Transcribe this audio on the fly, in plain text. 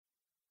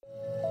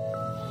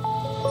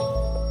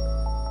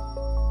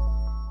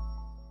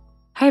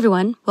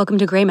everyone. Welcome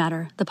to Gray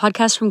Matter, the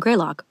podcast from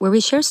Greylock, where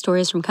we share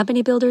stories from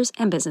company builders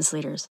and business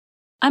leaders.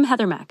 I'm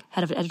Heather Mack,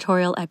 head of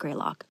editorial at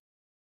Greylock.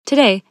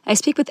 Today, I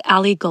speak with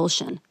Ali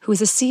Gulshan, who is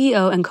the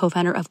CEO and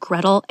co-founder of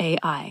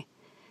Gretel.ai.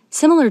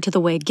 Similar to the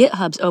way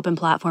GitHub's open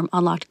platform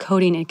unlocked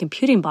coding and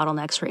computing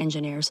bottlenecks for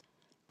engineers,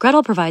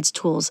 Gretel provides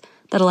tools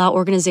that allow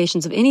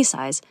organizations of any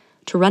size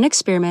to run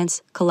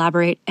experiments,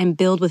 collaborate, and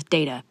build with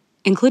data,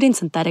 including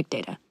synthetic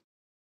data.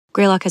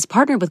 Greylock has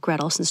partnered with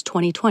Gretel since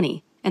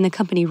 2020, and the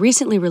company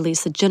recently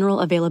released the general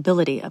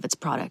availability of its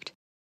product.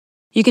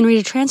 You can read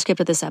a transcript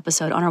of this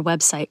episode on our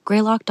website,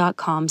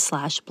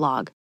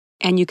 greylock.com/blog,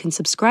 and you can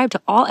subscribe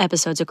to all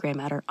episodes of Gray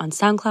Matter on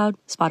SoundCloud,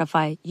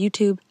 Spotify,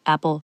 YouTube,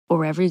 Apple, or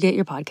wherever you get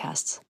your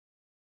podcasts.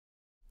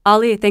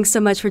 Ali, thanks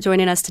so much for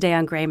joining us today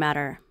on Gray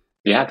Matter.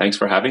 Yeah, thanks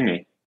for having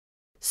me.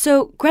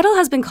 So Gretel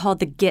has been called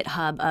the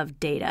GitHub of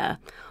data.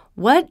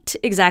 What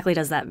exactly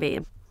does that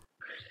mean?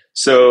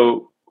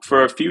 So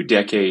for a few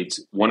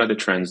decades, one of the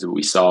trends that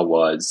we saw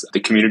was the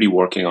community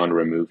working on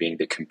removing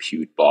the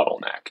compute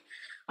bottleneck.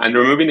 And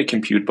removing the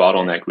compute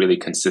bottleneck really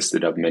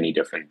consisted of many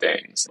different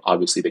things.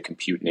 Obviously, the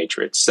compute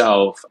nature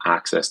itself,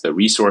 access to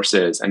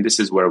resources, and this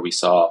is where we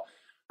saw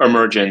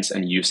emergence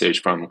and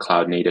usage from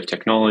cloud-native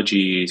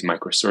technologies,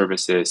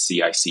 microservices,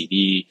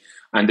 CI/CD,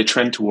 and the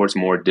trend towards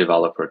more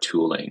developer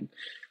tooling.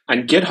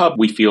 And GitHub,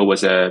 we feel,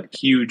 was a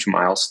huge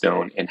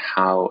milestone in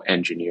how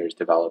engineers,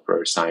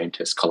 developers,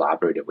 scientists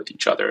collaborated with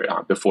each other.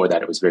 Before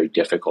that, it was very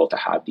difficult to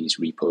have these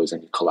repos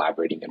and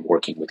collaborating and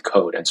working with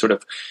code. And sort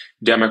of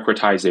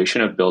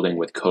democratization of building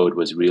with code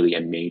was really a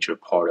major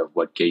part of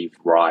what gave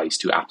rise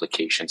to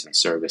applications and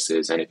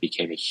services. And it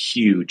became a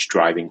huge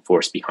driving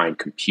force behind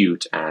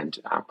compute and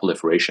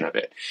proliferation of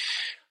it.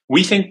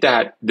 We think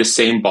that the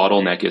same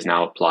bottleneck is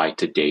now applied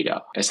to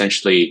data.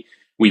 Essentially,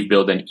 we've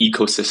built an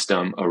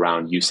ecosystem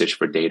around usage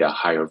for data,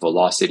 higher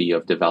velocity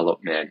of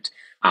development,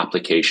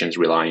 applications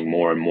relying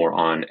more and more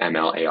on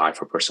ML AI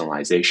for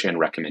personalization,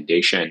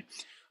 recommendation.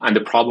 And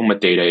the problem with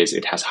data is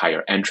it has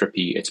higher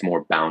entropy. It's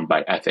more bound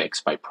by ethics,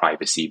 by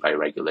privacy, by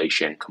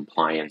regulation,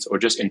 compliance, or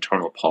just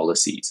internal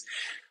policies.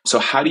 So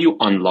how do you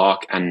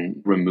unlock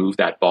and remove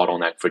that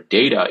bottleneck for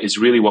data is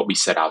really what we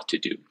set out to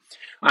do.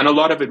 And a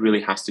lot of it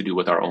really has to do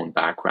with our own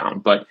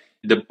background. But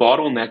the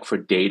bottleneck for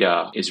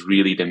data is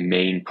really the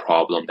main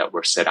problem that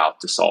we're set out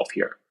to solve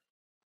here.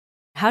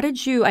 How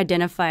did you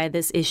identify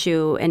this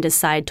issue and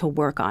decide to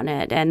work on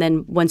it? And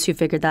then once you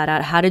figured that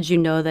out, how did you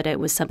know that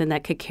it was something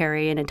that could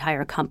carry an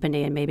entire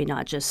company and maybe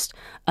not just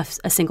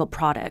a single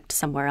product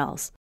somewhere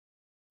else?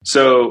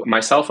 So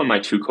myself and my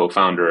two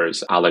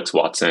co-founders, Alex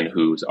Watson,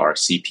 who's our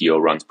CPO,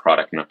 runs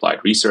product and applied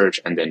research,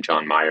 and then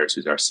John Myers,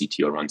 who's our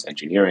CTO, runs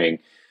engineering.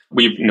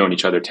 We've known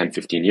each other 10,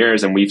 15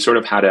 years, and we've sort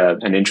of had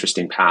an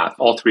interesting path.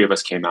 All three of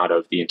us came out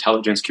of the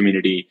intelligence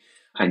community,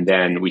 and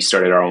then we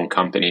started our own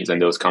companies,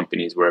 and those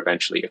companies were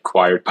eventually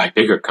acquired by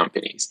bigger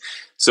companies.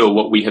 So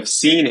what we have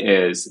seen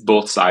is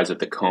both sides of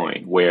the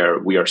coin, where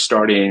we are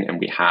starting and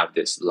we have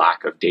this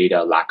lack of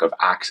data, lack of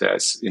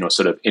access,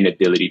 sort of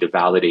inability to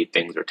validate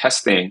things or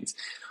test things.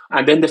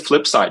 And then the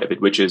flip side of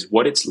it, which is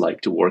what it's like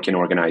to work in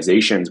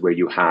organizations where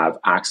you have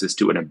access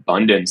to an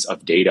abundance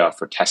of data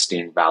for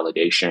testing,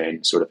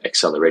 validation, sort of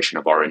acceleration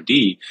of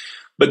R&D,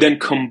 but then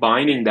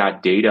combining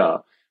that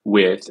data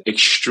with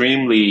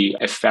extremely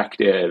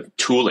effective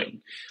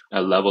tooling,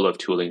 a level of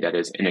tooling that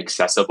is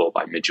inaccessible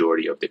by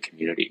majority of the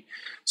community.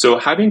 So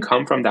having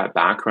come from that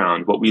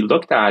background, what we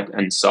looked at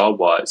and saw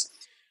was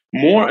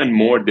more and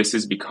more, this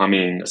is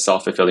becoming a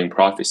self-fulfilling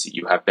prophecy.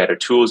 You have better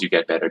tools, you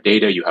get better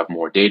data, you have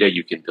more data,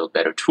 you can build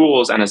better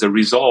tools. And as a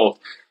result,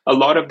 a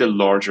lot of the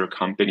larger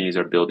companies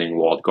are building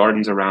walled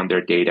gardens around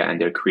their data,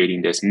 and they're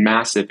creating this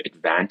massive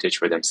advantage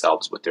for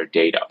themselves with their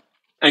data.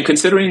 And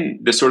considering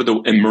the sort of the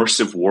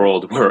immersive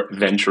world we're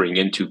venturing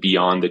into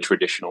beyond the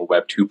traditional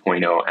Web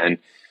 2.0 and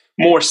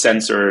more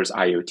sensors,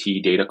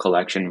 IoT, data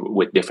collection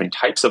with different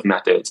types of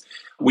methods,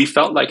 we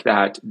felt like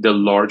that the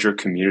larger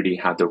community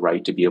had the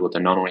right to be able to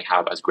not only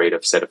have as great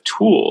a set of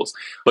tools,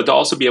 but to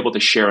also be able to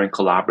share and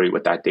collaborate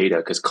with that data,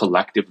 because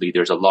collectively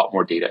there's a lot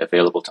more data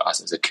available to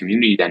us as a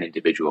community than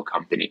individual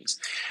companies.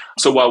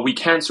 So while we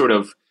can sort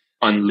of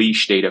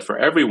unleash data for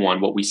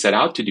everyone, what we set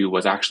out to do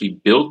was actually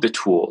build the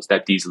tools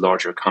that these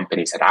larger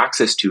companies had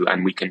access to,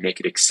 and we can make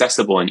it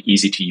accessible and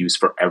easy to use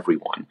for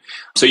everyone.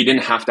 So you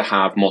didn't have to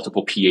have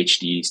multiple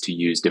PhDs to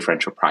use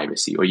differential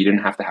privacy, or you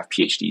didn't have to have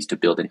PhDs to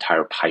build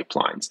entire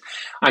pipelines.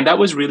 And that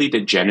was really the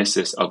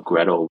genesis of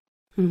Gretel.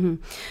 Mm-hmm.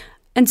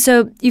 And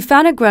so you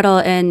founded Gretel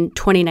in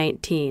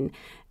 2019.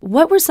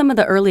 What were some of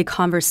the early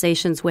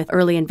conversations with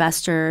early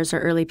investors or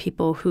early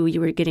people who you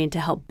were getting to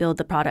help build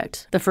the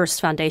product, the first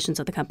foundations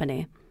of the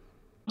company?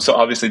 So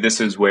obviously,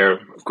 this is where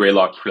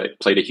Greylock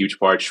played a huge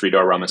part.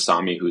 Sridhar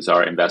Ramasamy, who's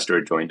our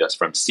investor, joined us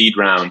from seed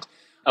round.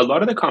 A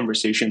lot of the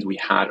conversations we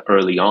had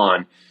early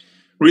on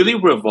really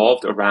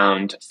revolved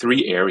around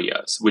three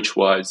areas, which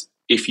was,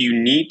 if you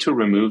need to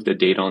remove the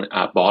data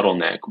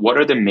bottleneck, what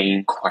are the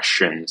main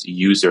questions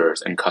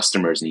users and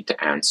customers need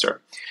to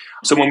answer?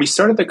 So when we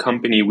started the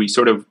company, we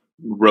sort of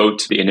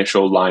wrote the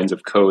initial lines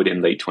of code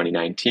in late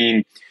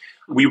 2019.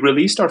 We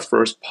released our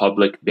first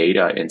public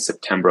beta in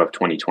September of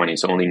 2020,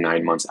 so only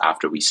 9 months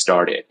after we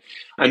started.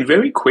 And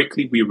very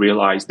quickly, we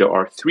realized there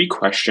are three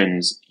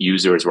questions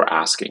users were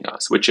asking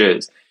us, which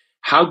is,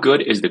 how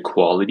good is the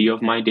quality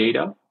of my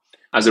data?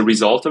 As a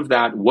result of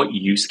that, what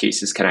use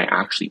cases can I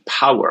actually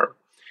power?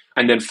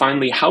 And then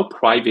finally, how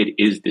private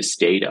is this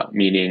data?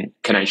 Meaning,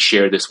 can I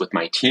share this with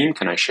my team?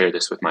 Can I share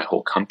this with my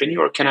whole company?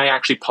 Or can I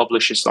actually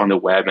publish this on the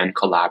web and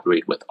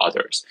collaborate with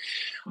others?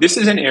 This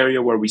is an area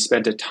where we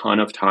spent a ton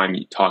of time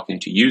talking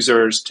to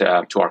users, to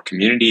our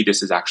community.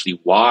 This is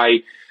actually why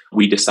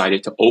we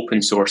decided to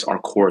open source our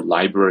core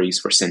libraries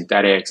for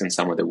synthetics and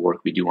some of the work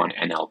we do on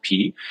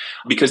NLP.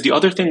 Because the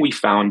other thing we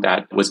found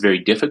that was very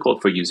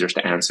difficult for users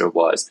to answer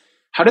was,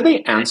 how do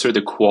they answer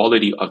the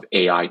quality of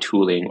AI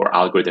tooling or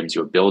algorithms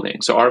you're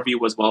building? So our view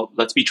was, well,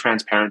 let's be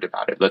transparent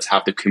about it. Let's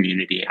have the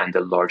community and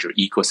the larger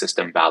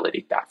ecosystem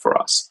validate that for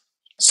us.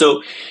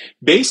 So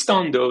based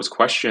on those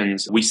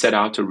questions, we set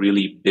out to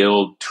really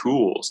build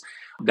tools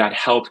that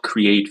helped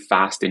create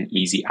fast and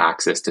easy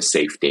access to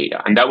safe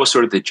data. And that was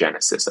sort of the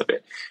genesis of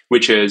it,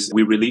 which is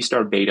we released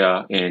our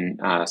beta in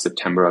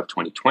September of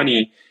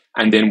 2020.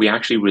 And then we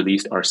actually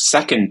released our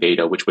second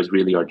beta, which was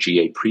really our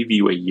GA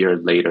preview a year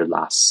later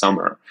last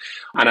summer.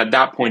 And at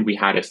that point, we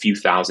had a few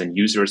thousand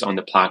users on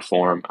the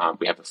platform.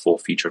 We have a full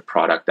featured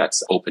product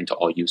that's open to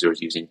all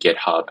users using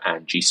GitHub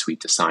and G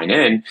Suite to sign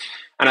in.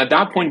 And at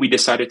that point, we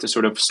decided to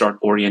sort of start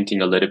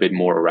orienting a little bit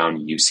more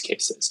around use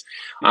cases.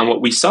 And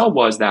what we saw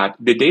was that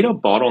the data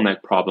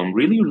bottleneck problem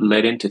really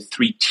led into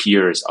three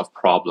tiers of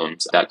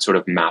problems that sort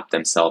of map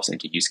themselves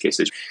into use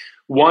cases.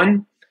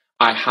 One,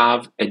 I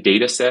have a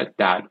data set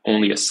that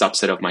only a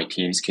subset of my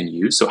teams can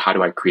use. So how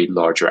do I create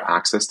larger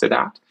access to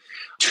that?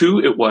 Two,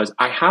 it was,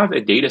 I have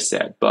a data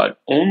set, but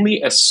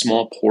only a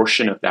small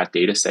portion of that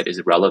data set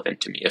is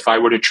relevant to me. If I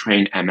were to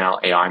train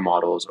ML AI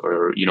models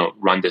or,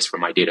 run this for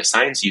my data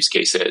science use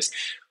cases,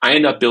 I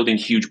end up building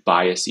huge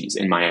biases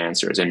in my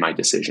answers and my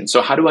decisions.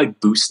 So how do I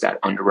boost that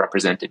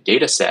underrepresented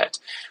data set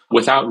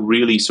without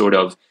really sort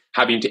of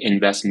having to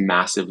invest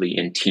massively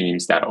in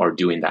teams that are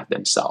doing that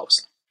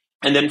themselves?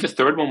 And then the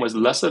third one was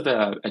less of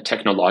a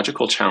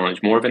technological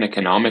challenge, more of an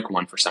economic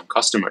one for some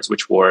customers,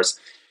 which was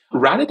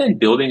rather than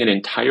building an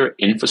entire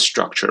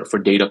infrastructure for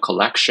data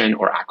collection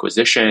or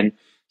acquisition,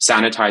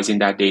 sanitizing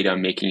that data,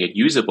 making it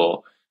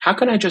usable, how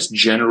can I just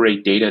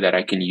generate data that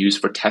I can use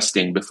for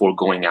testing before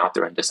going out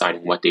there and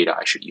deciding what data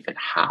I should even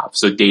have?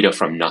 So data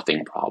from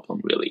nothing problem,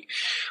 really.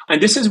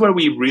 And this is where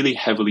we really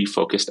heavily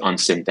focused on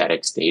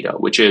synthetics data,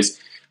 which is,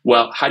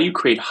 well, how do you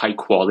create high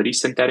quality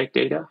synthetic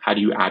data? How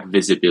do you add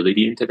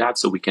visibility into that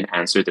so we can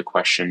answer the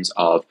questions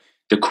of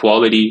the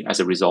quality, as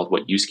a result,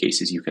 what use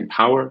cases you can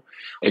power,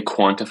 a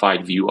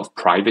quantified view of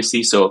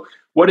privacy. So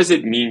what does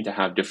it mean to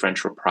have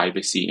differential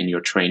privacy in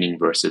your training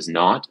versus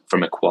not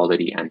from a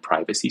quality and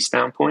privacy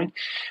standpoint?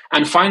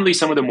 And finally,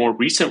 some of the more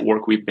recent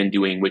work we've been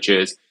doing, which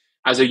is,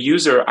 as a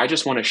user, I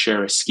just want to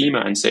share a schema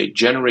and say,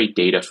 generate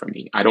data for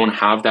me. I don't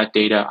have that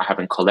data. I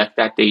haven't collected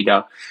that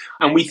data.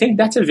 And we think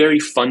that's a very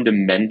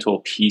fundamental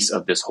piece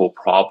of this whole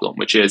problem,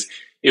 which is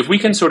if we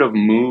can sort of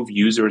move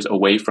users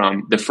away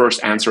from the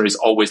first answer is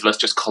always, let's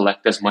just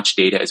collect as much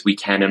data as we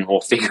can and we'll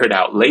figure it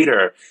out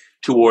later,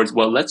 towards,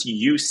 well, let's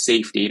use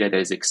safe data that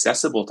is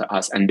accessible to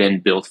us and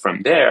then build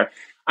from there.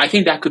 I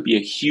think that could be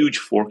a huge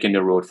fork in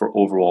the road for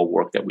overall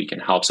work that we can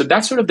help. So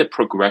that's sort of the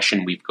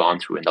progression we've gone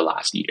through in the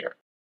last year.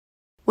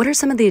 What are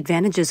some of the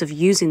advantages of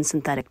using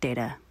synthetic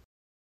data?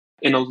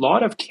 In a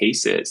lot of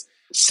cases,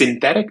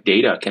 synthetic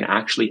data can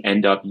actually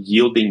end up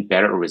yielding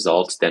better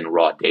results than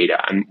raw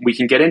data. And we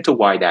can get into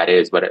why that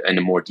is, but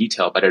in more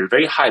detail. But at a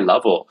very high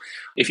level,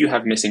 if you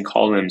have missing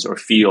columns or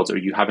fields, or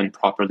you haven't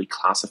properly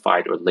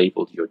classified or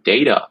labeled your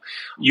data,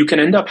 you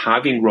can end up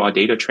having raw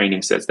data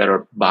training sets that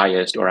are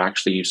biased or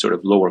actually sort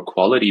of lower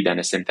quality than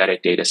a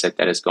synthetic data set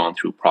that has gone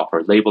through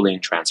proper labeling,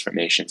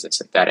 transformations, and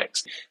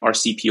synthetics. Our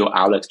CPO,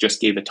 Alex,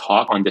 just gave a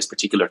talk on this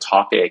particular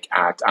topic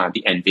at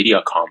the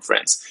NVIDIA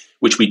conference,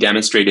 which we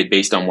demonstrated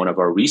based on one of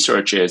our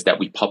researches that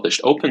we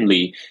published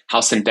openly, how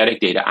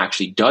synthetic data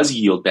actually does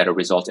yield better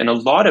results in a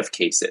lot of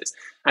cases.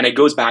 And it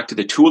goes back to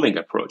the tooling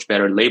approach.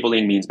 Better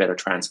labeling means better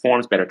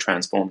transforms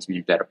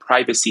means better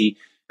privacy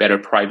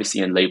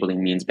and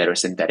labeling means better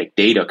synthetic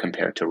data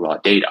compared to raw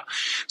data.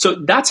 So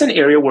that's an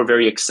area we're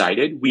very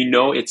excited. We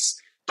know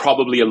it's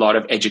probably a lot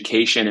of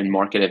education and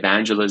market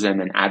evangelism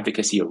and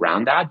advocacy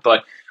around that,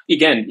 but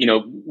again,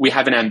 we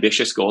have an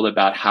ambitious goal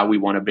about how we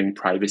want to bring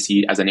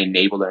privacy as an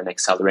enabler and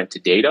accelerant to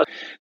data.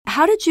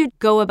 How did you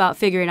go about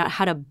figuring out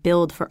how to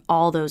build for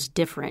all those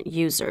different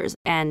users?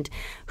 And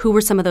who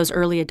were some of those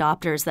early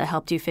adopters that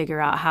helped you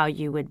figure out how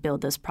you would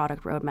build this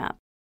product roadmap?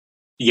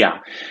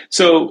 Yeah.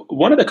 So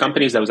one of the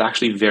companies that was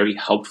actually very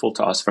helpful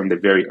to us from the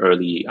very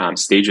early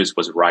stages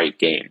was Riot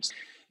Games.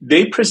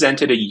 They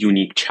presented a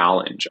unique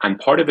challenge. And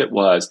part of it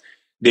was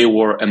they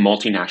were a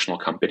multinational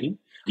company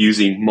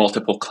using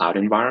multiple cloud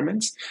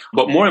environments.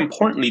 But more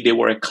importantly, they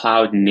were a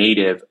cloud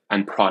native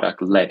and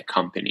product-led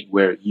company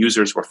where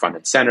users were front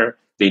and center.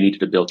 They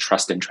needed to build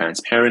trust and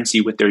transparency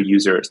with their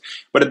users.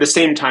 But at the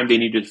same time, they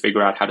needed to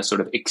figure out how to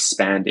sort of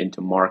expand into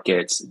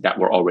markets that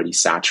were already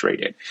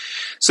saturated.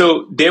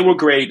 So they were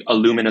great.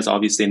 Illumina is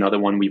obviously another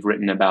one we've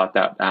written about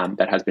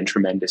that has been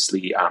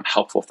tremendously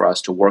helpful for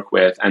us to work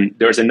with. And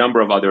there's a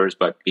number of others,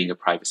 but being a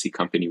privacy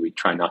company, we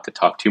try not to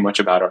talk too much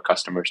about our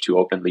customers too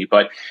openly.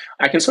 But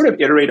I can sort of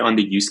iterate on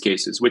the use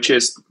cases, which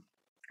is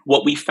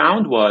what we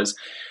found was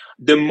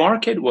the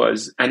market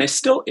was, and it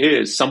still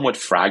is, somewhat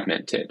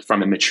fragmented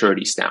from a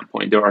maturity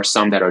standpoint. There are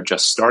some that are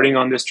just starting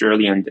on this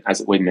journey, and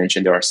as we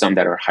mentioned, there are some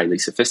that are highly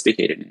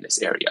sophisticated in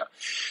this area.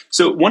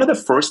 So one of the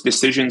first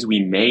decisions we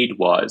made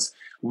was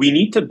we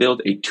need to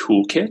build a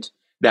toolkit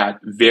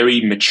that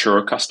very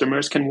mature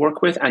customers can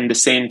work with, and at the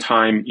same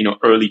time,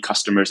 early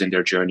customers in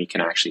their journey can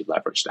actually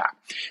leverage that.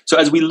 So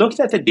as we looked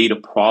at the data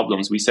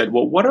problems, we said,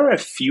 well, what are a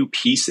few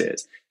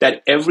pieces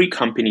that every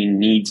company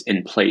needs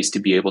in place to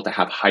be able to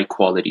have high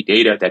quality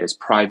data that is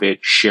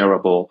private,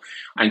 shareable,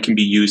 and can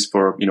be used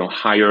for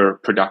higher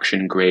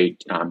production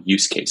grade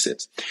use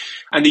cases.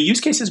 And the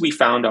use cases we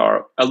found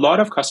are a lot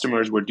of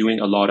customers were doing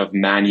a lot of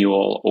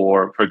manual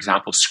or, for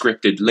example,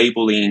 scripted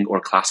labeling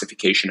or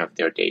classification of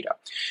their data.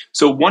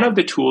 So one of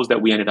the tools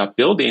that we ended up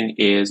building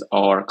is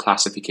our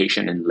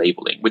classification and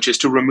labeling, which is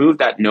to remove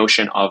that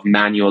notion of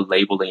manual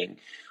labeling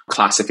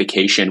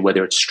classification,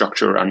 whether it's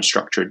structured or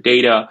unstructured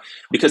data,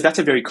 because that's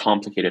a very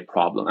complicated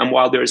problem. And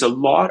while there's a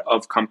lot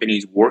of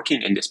companies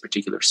working in this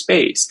particular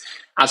space,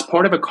 as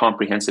part of a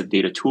comprehensive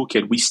data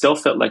toolkit, we still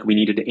felt like we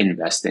needed to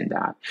invest in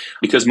that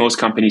because most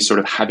companies sort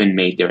of haven't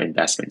made their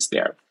investments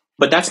there.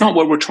 But that's not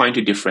what we're trying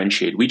to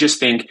differentiate. We just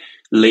think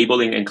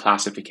labeling and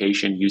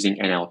classification using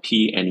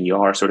NLP,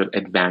 NER, sort of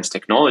advanced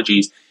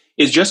technologies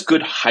is just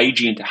good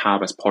hygiene to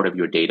have as part of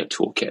your data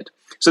toolkit.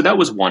 So that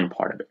was one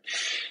part of it.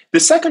 The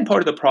second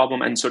part of the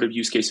problem and sort of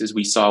use cases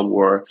we saw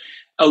were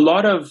a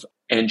lot of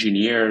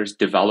engineers,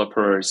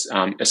 developers,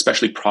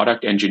 especially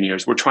product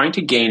engineers, were trying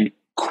to gain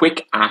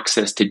quick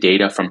access to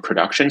data from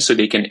production so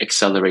they can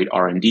accelerate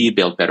R&D,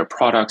 build better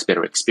products,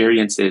 better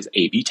experiences,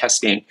 A/B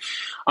testing.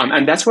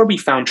 And that's where we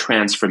found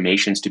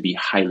transformations to be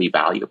highly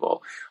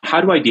valuable.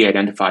 How do I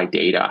de-identify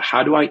data?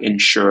 How do I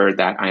ensure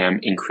that I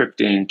am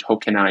encrypting,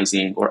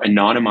 tokenizing, or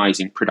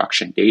anonymizing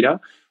production data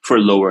for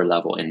lower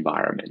level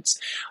environments?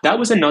 That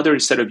was another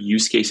set of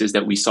use cases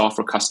that we saw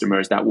for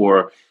customers that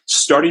were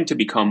starting to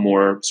become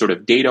more sort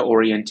of data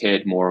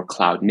oriented, more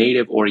cloud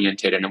native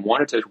oriented, and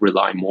wanted to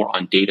rely more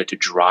on data to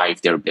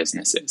drive their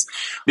businesses.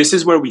 This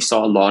is where we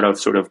saw a lot of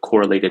sort of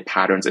correlated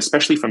patterns,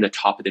 especially from the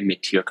top of the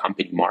mid-tier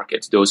company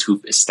markets, those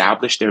who've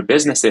established their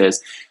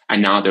businesses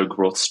and now their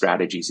growth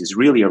strategies is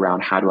really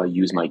around how do I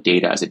use my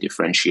data as a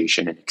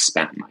differentiation and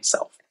expand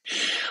myself.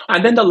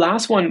 And then the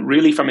last one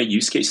really from a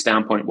use case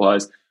standpoint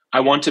was I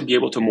want to be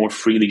able to more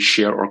freely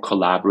share or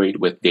collaborate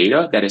with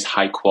data that is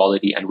high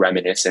quality and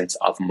reminiscent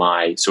of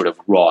my sort of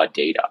raw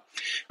data.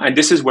 And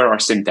this is where our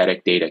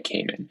synthetic data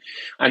came in.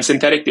 And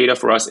synthetic data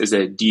for us is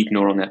a deep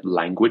neural net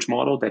language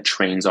model that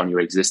trains on your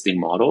existing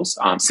models.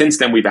 Since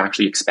then, we've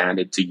actually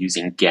expanded to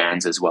using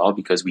GANs as well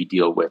because we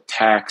deal with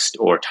text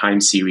or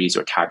time series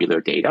or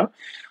tabular data.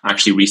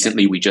 Actually,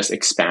 recently, we just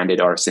expanded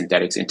our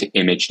synthetics into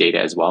image data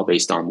as well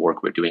based on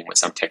work we're doing with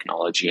some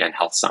technology and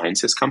health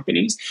sciences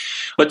companies.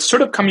 But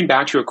sort of coming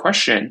back to your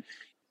question,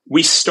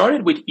 we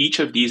started with each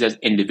of these as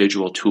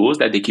individual tools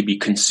that they could be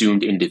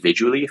consumed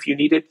individually if you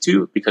needed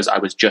to, because I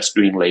was just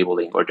doing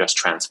labeling or just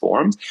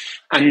transforms.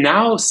 And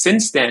now,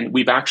 since then,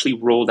 we've actually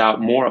rolled out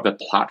more of a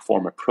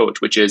platform approach,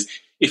 which is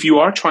if you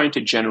are trying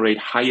to generate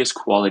highest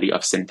quality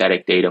of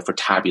synthetic data for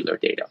tabular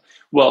data,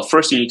 well,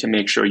 first you need to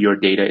make sure your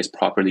data is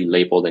properly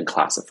labeled and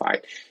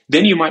classified.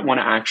 Then you might want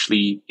to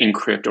actually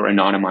encrypt or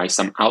anonymize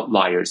some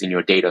outliers in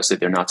your data so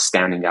they're not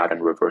standing out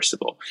and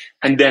reversible,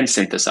 and then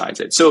synthesize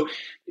it. So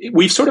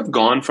we've sort of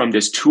gone from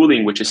this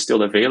tooling, which is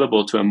still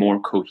available, to a more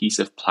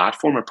cohesive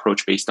platform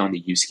approach based on the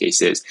use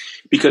cases,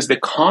 because the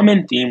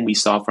common theme we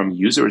saw from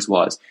users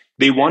was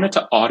they wanted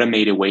to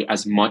automate away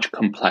as much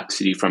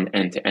complexity from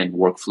end-to-end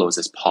workflows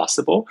as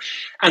possible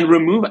and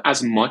remove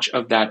as much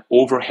of that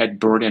overhead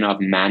burden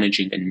of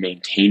managing and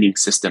maintaining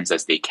systems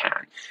as they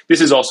can.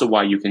 This is also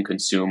why you can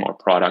consume our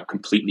product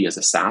completely as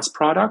a SaaS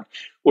product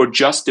or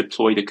just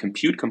deploy the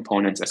compute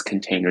components as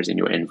containers in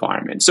your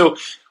environment. So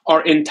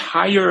our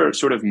entire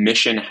sort of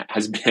mission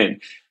has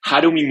been,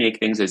 how do we make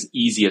things as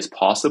easy as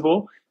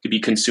possible to be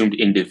consumed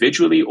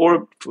individually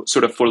or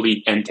sort of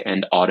fully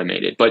end-to-end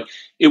automated? But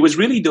it was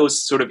really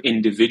those sort of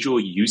individual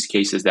use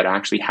cases that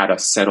actually had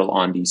us settle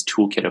on these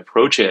toolkit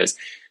approaches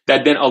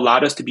that then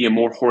allowed us to be a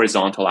more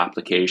horizontal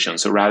application.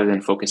 So rather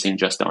than focusing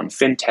just on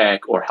fintech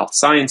or health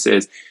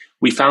sciences,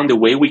 we found the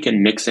way we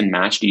can mix and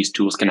match these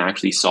tools can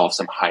actually solve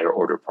some higher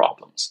order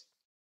problems.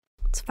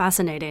 It's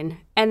fascinating.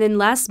 And then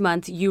last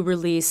month, you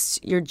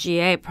released your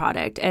GA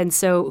product. And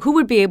so who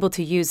would be able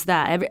to use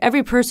that?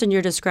 Every person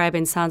you're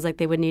describing sounds like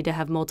they would need to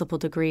have multiple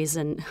degrees.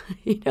 And,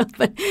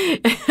 but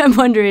I'm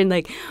wondering,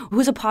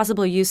 who's a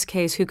possible use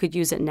case who could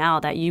use it now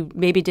that you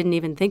maybe didn't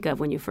even think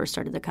of when you first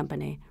started the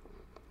company?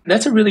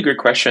 That's a really good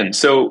question.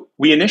 So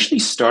we initially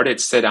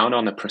set out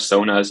on the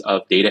personas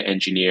of data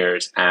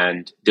engineers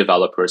and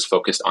developers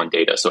focused on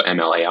data. So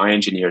ML/AI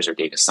engineers or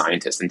data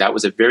scientists. And that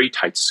was a very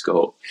tight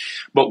scope.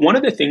 But one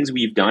of the things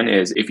we've done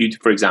is if you,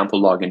 for example,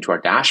 log into our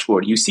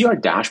dashboard, you see our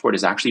dashboard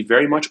is actually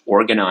very much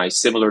organized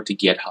similar to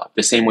GitHub.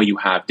 The same way you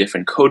have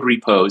different code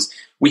repos,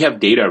 we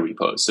have data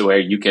repos. So where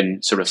you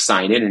can sort of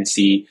sign in and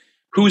see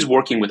who's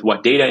working with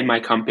what data in my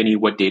company,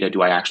 what data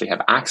do I actually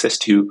have access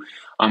to.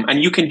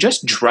 And you can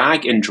just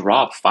drag and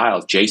drop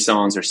files,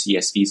 JSONs or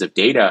CSVs of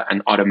data,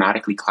 and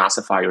automatically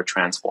classify or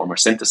transform or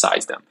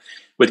synthesize them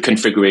with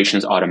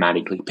configurations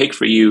automatically picked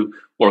for you,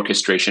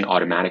 orchestration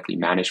automatically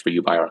managed for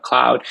you by our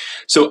cloud.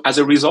 So as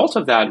a result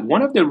of that,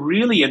 one of the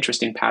really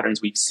interesting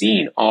patterns we've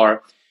seen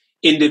are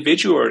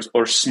individuals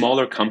or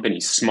smaller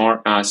companies,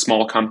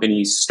 small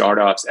companies,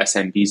 startups,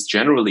 SMBs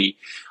generally,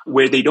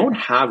 where they don't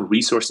have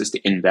resources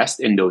to invest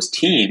in those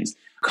teams,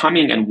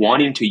 coming and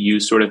wanting to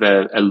use sort of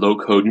a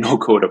low-code,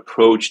 no-code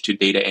approach to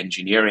data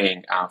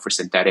engineering for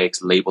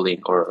synthetics,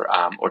 labeling, or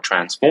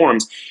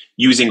transforms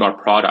using our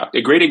product.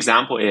 A great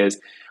example is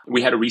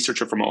we had a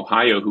researcher from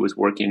Ohio who was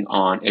working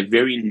on a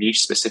very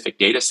niche specific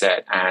data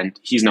set, and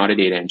he's not a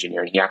data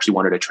engineer. He actually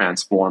wanted to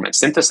transform and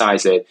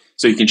synthesize it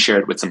so he can share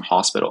it with some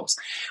hospitals.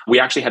 We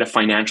actually had a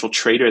financial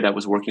trader that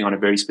was working on a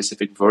very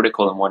specific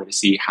vertical and wanted to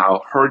see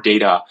how her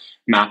data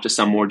mapped to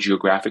some more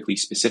geographically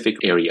specific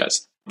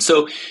areas.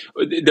 So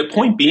the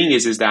point being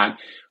is that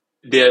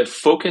the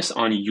focus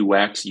on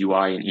UX,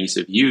 UI, and ease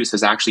of use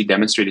has actually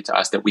demonstrated to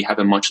us that we have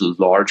a much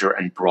larger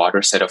and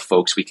broader set of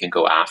folks we can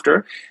go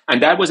after.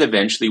 And that was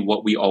eventually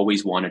what we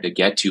always wanted to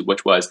get to,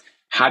 which was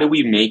how do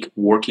we make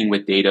working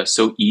with data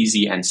so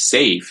easy and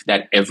safe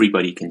that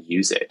everybody can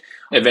use it?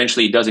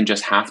 Eventually, it doesn't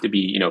just have to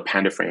be,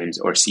 Panda frames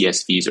or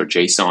CSVs or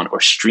JSON or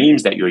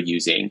streams that you're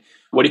using.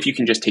 What if you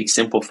can just take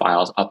simple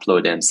files,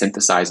 upload them,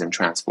 synthesize them,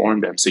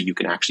 transform them so you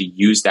can actually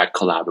use that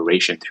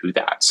collaboration through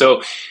that?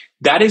 So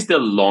that is the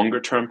longer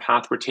term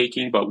path we're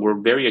taking, but we're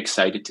very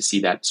excited to see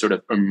that sort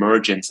of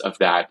emergence of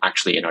that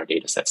actually in our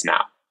data sets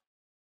now.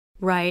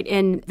 Right.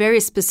 And very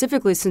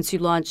specifically, since you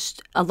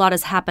launched, a lot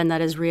has happened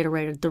that has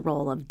reiterated the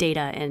role of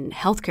data in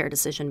healthcare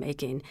decision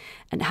making.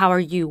 And how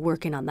are you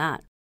working on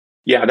that?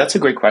 Yeah, that's a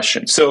great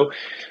question. So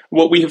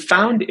what we have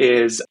found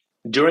is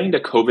during the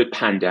COVID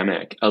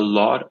pandemic, a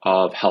lot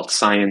of health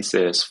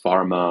sciences,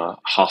 pharma,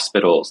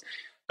 hospitals,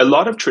 a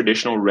lot of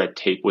traditional red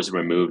tape was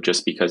removed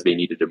just because they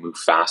needed to move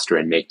faster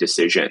and make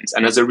decisions.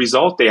 And as a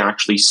result, they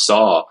actually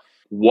saw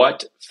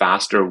what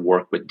faster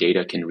work with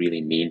data can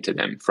really mean to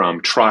them, from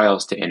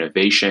trials to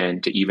innovation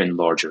to even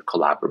larger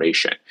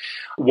collaboration.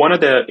 One of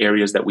the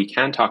areas that we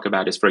can talk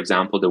about is, for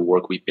example, the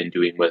work we've been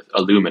doing with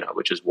Illumina,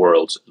 which is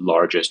world's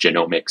largest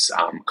genomics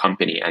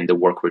company. And the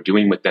work we're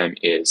doing with them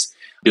is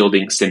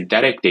building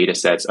synthetic data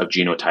sets of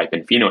genotype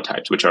and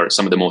phenotypes, which are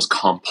some of the most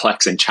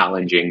complex and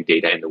challenging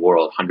data in the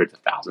world, hundreds of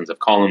thousands of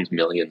columns,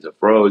 millions of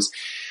rows,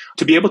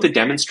 to be able to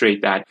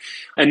demonstrate that.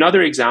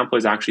 Another example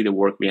is actually the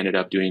work we ended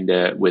up doing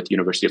with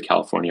University of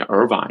California,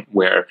 Irvine,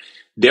 where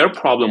their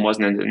problem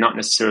wasn't not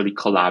necessarily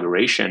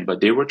collaboration,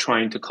 but they were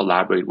trying to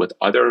collaborate with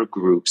other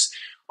groups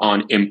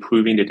on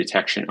improving the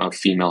detection of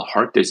female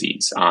heart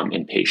disease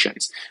in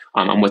patients.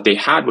 And what they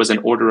had was an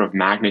order of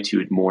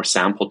magnitude more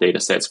sample data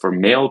sets for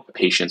male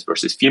patients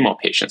versus female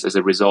patients. As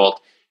a result,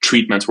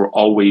 treatments were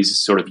always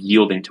sort of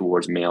yielding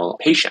towards male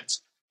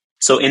patients.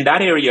 So in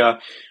that area,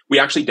 we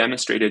actually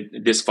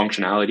demonstrated this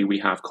functionality we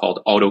have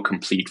called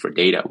autocomplete for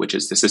data, which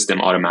is the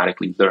system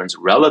automatically learns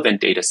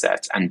relevant data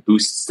sets and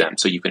boosts them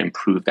so you can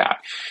improve that.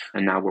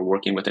 And now we're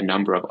working with a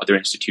number of other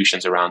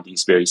institutions around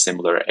these very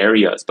similar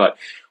areas. But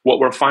what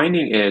we're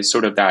finding is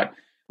sort of that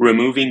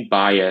removing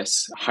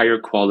bias, higher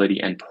quality,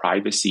 and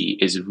privacy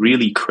is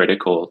really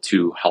critical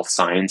to health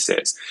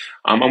sciences.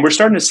 And we're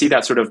starting to see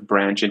that sort of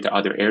branch into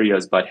other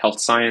areas, but health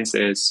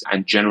sciences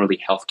and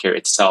generally healthcare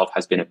itself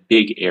has been a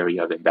big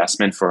area of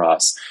investment for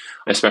us,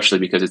 especially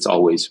because it's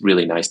always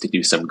really nice to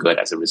do some good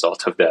as a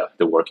result of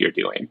the work you're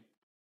doing.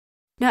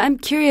 Now, I'm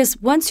curious,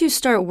 once you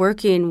start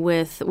working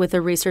with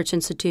a research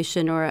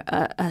institution or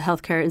a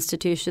healthcare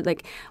institution,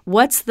 like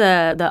what's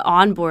the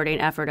onboarding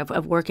effort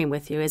of working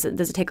with you?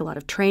 Does it take a lot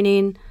of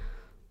training?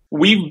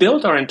 We've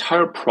built our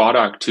entire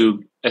product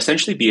to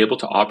essentially be able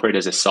to operate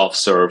as a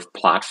self-serve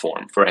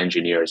platform for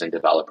engineers and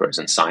developers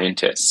and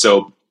scientists.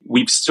 So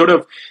we've sort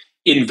of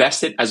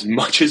invested as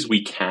much as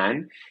we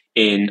can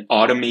in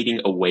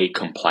automating away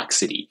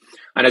complexity.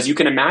 And as you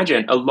can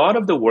imagine, a lot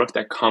of the work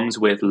that comes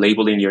with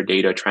labeling your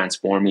data,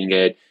 transforming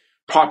it,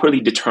 properly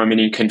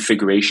determining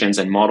configurations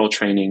and model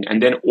training,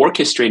 and then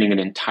orchestrating an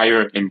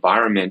entire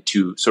environment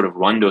to sort of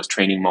run those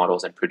training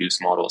models and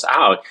produce models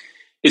out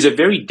is a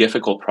very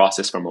difficult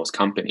process for most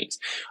companies.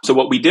 So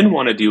what we didn't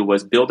want to do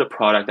was build a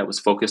product that was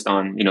focused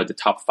on, the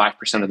top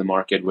 5% of the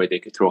market where they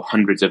could throw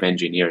hundreds of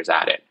engineers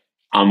at it.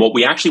 What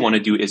we actually want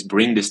to do is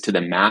bring this to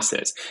the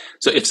masses.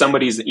 So if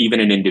somebody's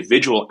even an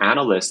individual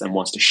analyst and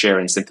wants to share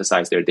and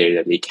synthesize their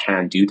data, they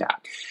can do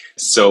that.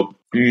 So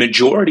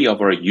majority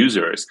of our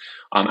users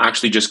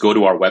actually just go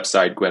to our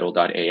website,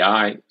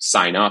 Gretel.ai,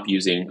 sign up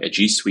using a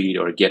G Suite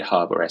or a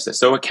GitHub or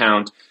SSO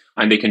account,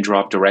 and they can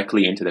drop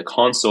directly into the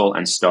console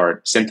and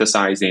start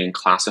synthesizing,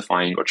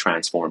 classifying, or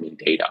transforming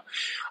data.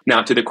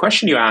 Now, to the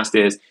question you asked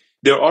is,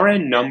 there are a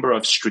number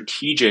of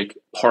strategic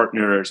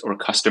partners or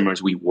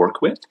customers we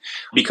work with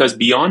because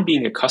beyond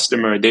being a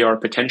customer, they are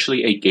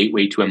potentially a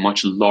gateway to a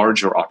much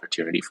larger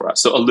opportunity for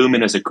us. So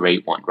Illumina is a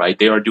great one, right?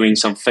 They are doing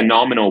some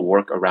phenomenal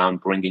work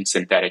around bringing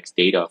synthetic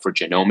data for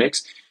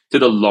genomics to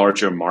the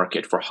larger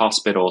market for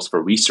hospitals,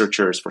 for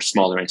researchers, for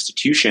smaller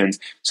institutions,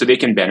 so they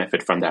can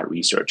benefit from that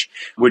research.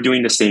 We're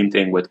doing the same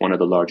thing with one of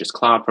the largest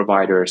cloud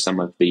providers,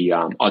 some of the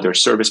other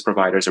service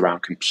providers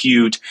around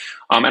compute,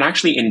 and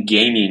actually in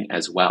gaming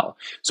as well.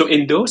 So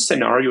in those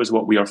scenarios,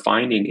 what we are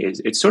finding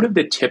is it's sort of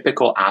the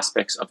typical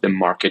aspects of the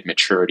market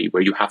maturity,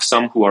 where you have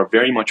some who are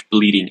very much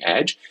bleeding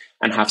edge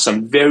and have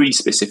some very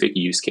specific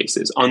use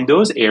cases. On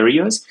those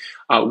areas,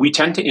 we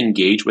tend to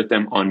engage with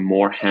them on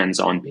more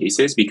hands-on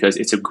basis because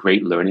it's a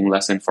great learning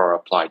lesson for our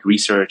applied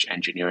research,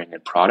 engineering,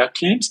 and product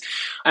teams.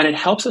 And it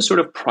helps us sort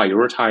of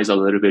prioritize a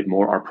little bit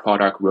more our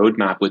product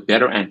roadmap with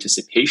better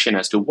anticipation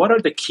as to what are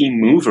the key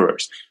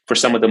movers for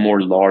some of the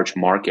more large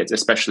markets,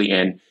 especially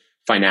in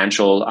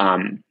financial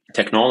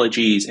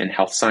technologies and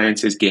health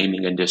sciences,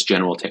 gaming, and just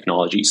general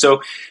technology.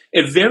 So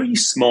a very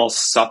small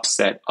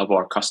subset of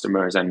our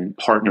customers and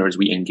partners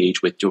we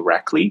engage with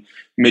directly,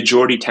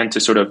 majority tend to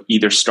sort of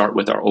either start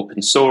with our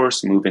open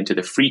source, move into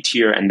the free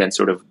tier, and then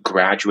sort of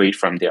graduate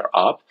from there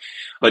up.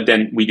 But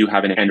then we do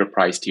have an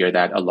enterprise tier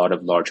that a lot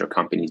of larger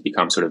companies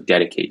become sort of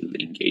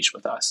dedicatedly engaged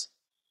with us.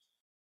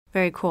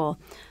 Very cool.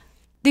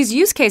 These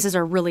use cases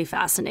are really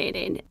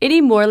fascinating.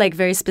 Any more like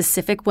very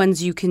specific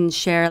ones you can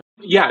share?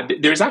 Yeah,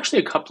 there's actually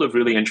a couple of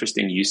really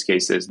interesting use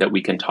cases that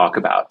we can talk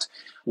about.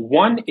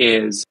 One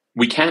is,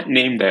 we can't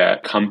name the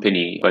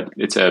company, but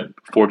it's a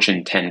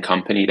Fortune 10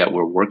 company that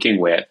we're working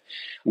with,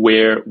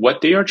 where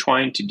what they are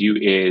trying to do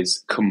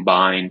is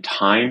combine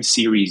time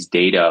series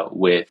data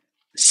with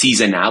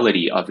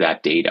seasonality of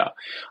that data.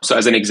 So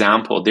as an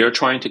example, they're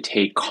trying to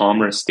take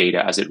commerce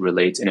data as it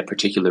relates in a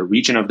particular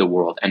region of the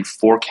world and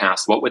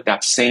forecast what would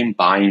that same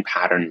buying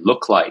pattern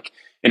look like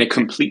in a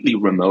completely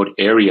remote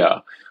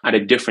area at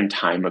a different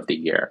time of the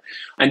year.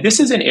 And this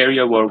is an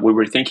area where we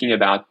were thinking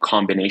about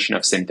combination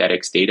of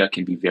synthetics data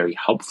can be very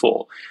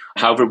helpful.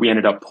 However, we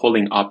ended up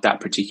pulling up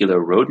that particular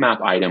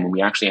roadmap item and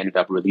we actually ended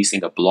up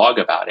releasing a blog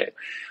about it.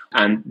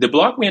 And the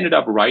blog we ended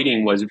up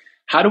writing was,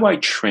 how do I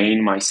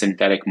train my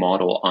synthetic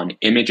model on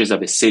images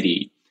of a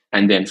city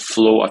and then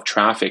flow of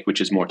traffic, which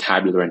is more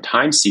tabular and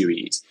time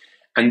series,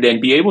 and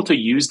then be able to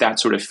use that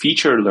sort of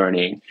feature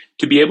learning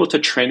to be able to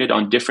train it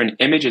on different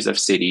images of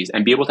cities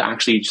and be able to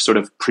actually sort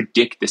of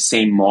predict the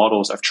same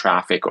models of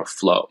traffic or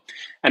flow.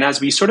 And as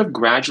we sort of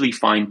gradually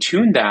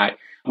fine-tune that,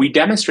 we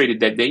demonstrated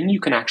that then you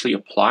can actually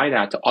apply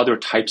that to other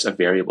types of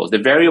variables. The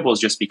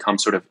variables just become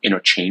sort of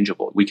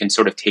interchangeable. We can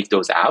sort of take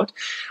those out.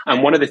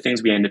 And one of the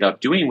things we ended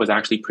up doing was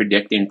actually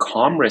predicting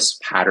commerce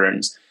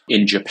patterns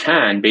in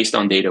Japan based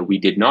on data we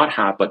did not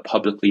have, but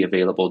publicly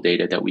available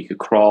data that we could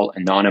crawl,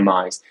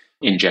 anonymize,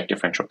 inject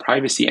differential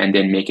privacy, and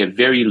then make a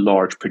very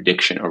large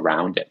prediction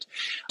around it.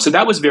 So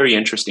that was very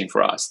interesting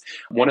for us.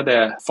 One of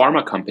the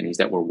pharma companies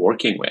that we're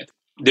working with,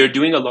 they're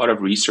doing a lot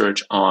of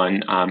research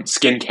on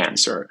skin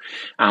cancer.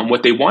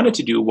 What they wanted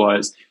to do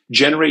was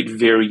generate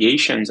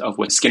variations of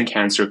what skin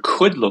cancer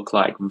could look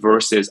like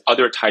versus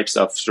other types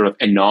of sort of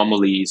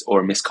anomalies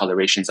or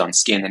miscolorations on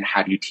skin, and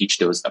how do you teach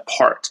those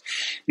apart?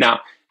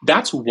 Now,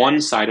 that's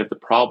one side of the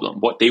problem.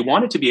 What they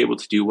wanted to be able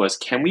to do was,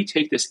 can we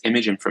take this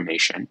image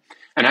information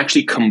and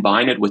actually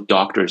combine it with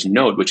doctor's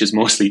note, which is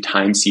mostly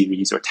time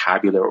series or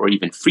tabular or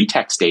even free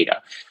text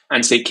data,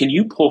 and say, can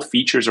you pull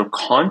features or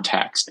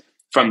context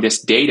from this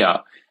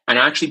data and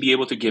actually be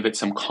able to give it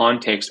some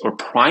context or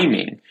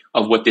priming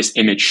of what this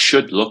image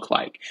should look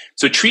like?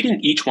 So treating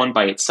each one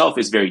by itself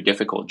is very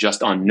difficult,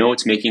 just on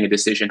notes, making a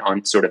decision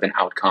on sort of an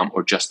outcome,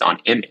 or just on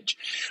image.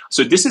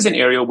 So this is an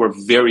area we're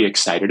very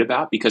excited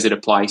about because it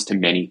applies to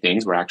many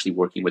things. We're actually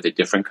working with a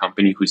different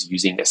company who's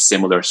using a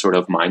similar sort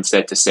of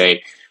mindset to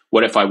say,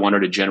 what if I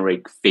wanted to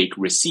generate fake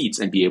receipts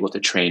and be able to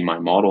train my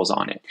models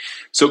on it?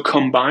 So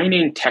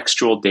combining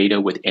textual data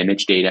with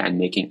image data and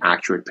making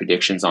accurate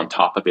predictions on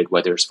top of it,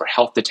 whether it's for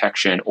health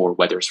detection or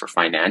whether it's for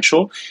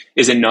financial,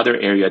 is another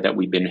area that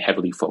we've been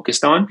heavily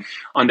focused on.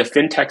 On the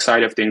fintech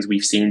side of things,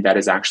 we've seen that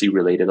is actually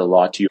related a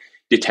lot to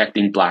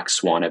detecting black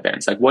swan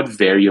events. Like, what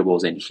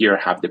variables in here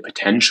have the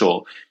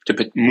potential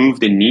to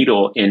move the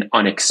needle in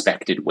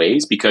unexpected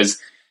ways?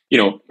 Because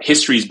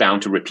history is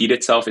bound to repeat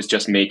itself. It's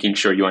just making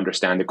sure you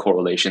understand the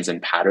correlations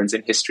and patterns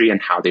in history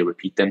and how they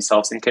repeat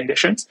themselves in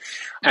conditions.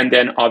 And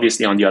then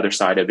obviously on the other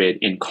side of it,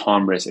 in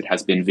commerce, it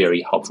has been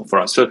very helpful for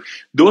us. So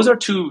those are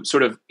two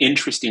sort of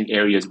interesting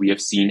areas we have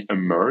seen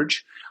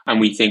emerge and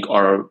we think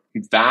are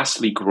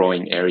vastly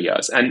growing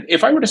areas. And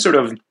if I were to sort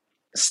of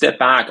step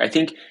back, I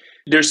think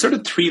there's sort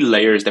of three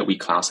layers that we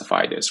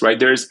classify this, right?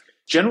 There's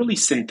generally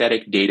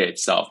synthetic data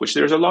itself, which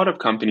there's a lot of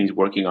companies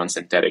working on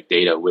synthetic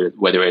data, with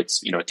whether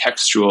it's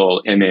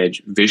textual,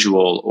 image,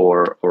 visual,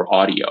 or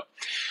audio.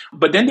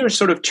 But then there's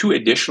sort of two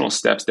additional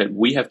steps that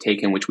we have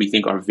taken, which we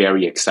think are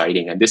very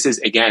exciting. And this is,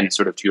 again,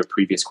 sort of to your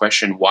previous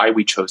question, why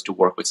we chose to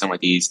work with some of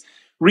these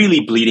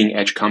really bleeding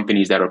edge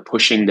companies that are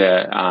pushing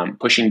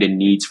the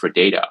needs for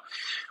data.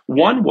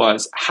 One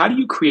was, how do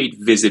you create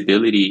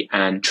visibility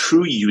and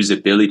true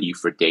usability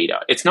for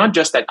data? It's not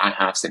just that I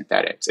have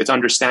synthetics. It's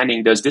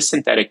understanding, does this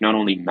synthetic not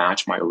only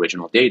match my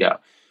original data,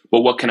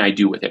 but what can I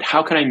do with it?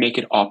 How can I make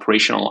it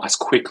operational as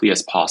quickly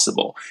as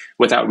possible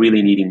without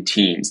really needing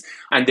teams?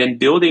 And then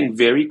building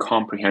very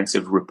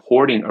comprehensive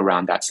reporting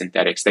around that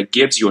synthetics that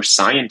gives your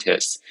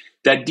scientists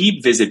that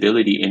deep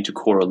visibility into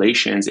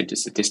correlations, into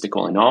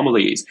statistical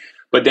anomalies,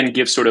 but then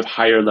gives sort of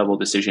higher level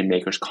decision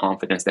makers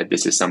confidence that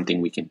this is something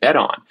we can bet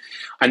on.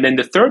 And then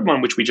the third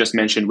one, which we just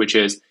mentioned, which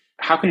is,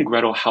 how can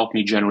Gretel help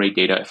me generate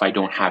data if I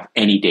don't have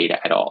any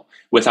data at all,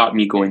 without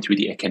me going through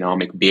the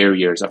economic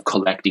barriers of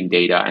collecting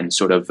data and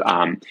sort of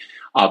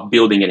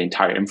building an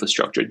entire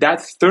infrastructure? That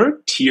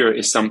third tier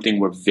is something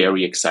we're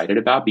very excited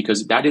about,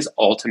 because that is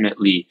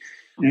ultimately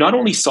not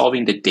only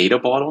solving the data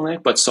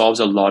bottleneck, but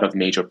solves a lot of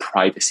major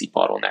privacy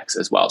bottlenecks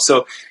as well.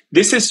 So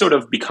this is sort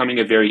of becoming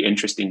a very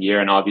interesting year.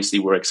 And obviously,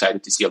 we're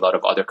excited to see a lot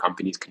of other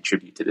companies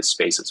contribute to this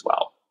space as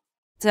well.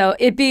 So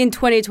it being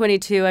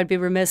 2022, I'd be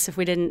remiss if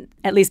we didn't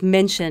at least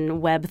mention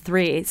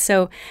Web3.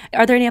 So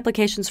are there any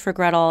applications for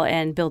Gretel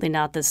and building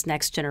out this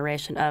next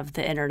generation of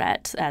the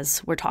internet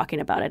as we're talking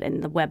about it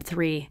in the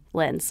Web3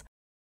 lens?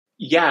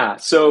 Yeah.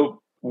 So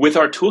with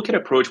our toolkit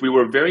approach, we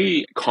were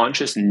very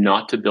conscious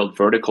not to build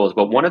verticals.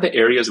 But one of the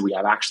areas we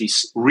have actually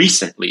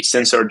recently,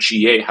 since our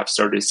GA, have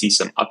started to see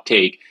some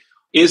uptake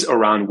is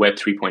around Web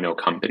 3.0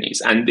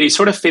 companies. And they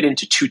sort of fit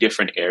into two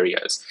different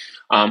areas.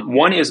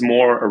 One is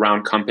more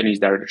around companies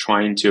that are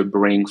trying to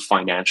bring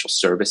financial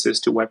services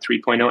to Web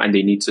 3.0, and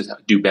they need to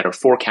do better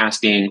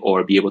forecasting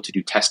or be able to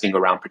do testing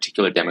around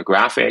particular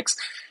demographics.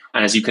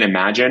 And as you can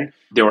imagine,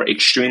 there are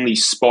extremely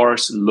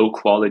sparse, low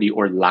quality,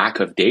 or lack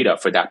of data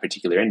for that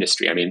particular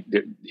industry. I mean,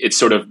 it's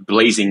sort of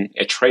blazing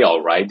a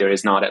trail, right? There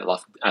is not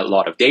a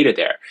lot of data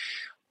there.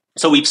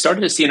 So we've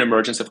started to see an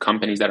emergence of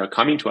companies that are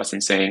coming to us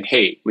and saying,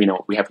 hey,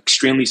 we have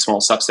extremely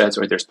small subsets,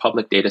 or there's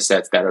public data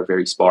sets that are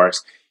very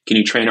sparse. Can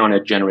you train on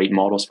it, generate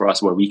models for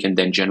us where we can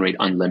then generate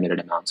unlimited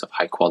amounts of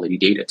high quality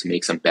data to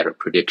make some better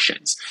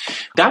predictions?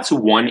 That's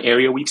one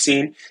area we've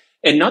seen.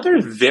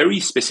 Another very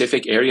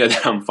specific area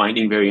that I'm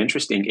finding very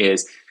interesting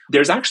is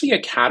there's actually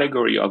a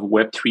category of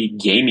Web3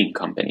 gaming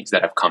companies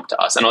that have come to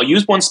us. And I'll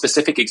use one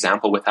specific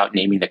example without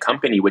naming the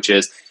company, which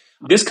is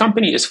this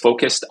company is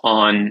focused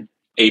on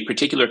a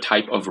particular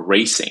type of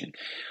racing,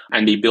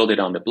 and they build it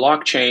on the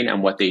blockchain.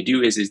 And what they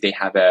do is they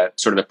have a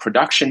sort of a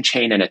production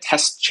chain and a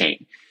test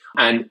chain.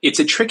 And it's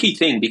a tricky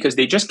thing because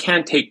they just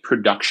can't take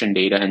production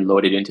data and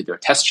load it into their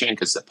test chain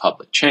because it's a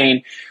public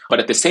chain. But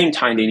at the same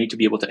time, they need to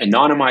be able to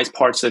anonymize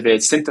parts of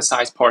it,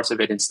 synthesize parts of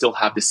it, and still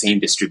have the same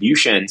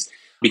distributions.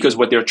 Because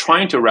what they're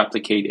trying to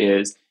replicate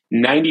is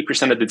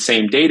 90% of the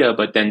same data,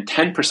 but then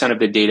 10% of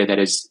the data that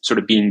is sort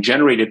of being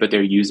generated by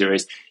their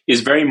users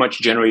is very much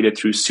generated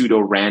through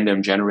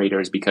pseudo-random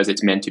generators because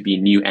it's meant to be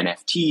new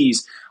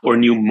NFTs or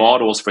new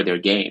models for their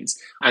games.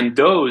 And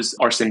those,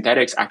 our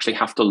synthetics actually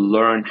have to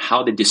learn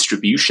how the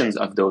distributions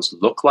of those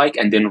look like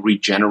and then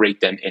regenerate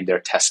them in their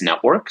test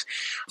networks.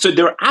 So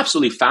they're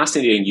absolutely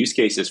fascinating use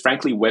cases.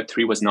 Frankly,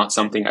 Web3 was not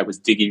something I was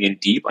digging in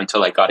deep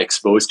until I got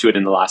exposed to it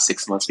in the last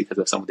 6 months because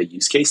of some of the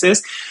use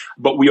cases.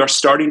 But we are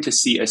starting to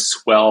see a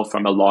swell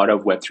from a lot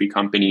of Web3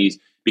 companies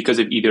because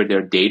of either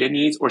their data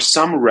needs or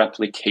some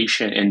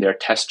replication in their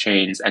test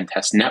chains and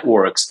test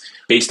networks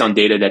based on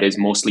data that is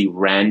mostly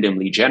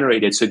randomly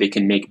generated so they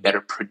can make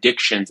better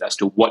predictions as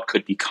to what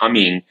could be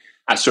coming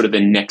as sort of the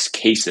next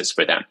cases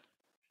for them.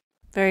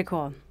 Very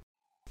cool.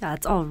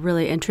 That's all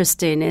really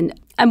interesting. And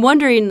I'm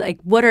wondering,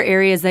 what are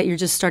areas that you're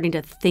just starting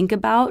to think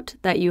about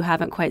that you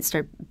haven't quite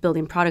started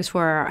building products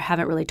for or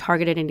haven't really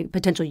targeted any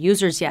potential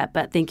users yet,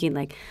 but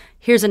thinking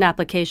here's an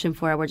application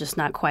for it, we're just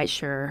not quite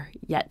sure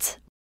yet?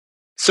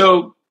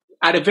 So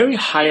at a very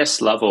highest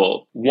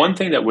level, one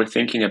thing that we're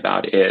thinking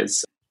about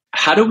is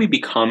how do we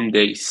become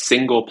the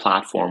single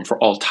platform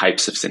for all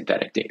types of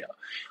synthetic data?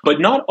 But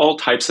not all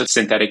types of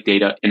synthetic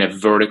data in a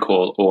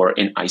vertical or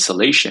in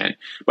isolation.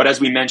 But as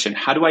we mentioned,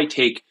 how do I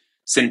take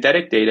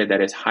synthetic data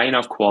that is high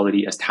enough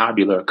quality as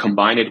tabular,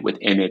 combine it with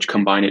image,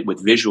 combine it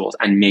with visuals,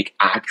 and make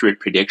accurate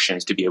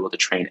predictions to be able to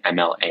train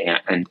ML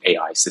and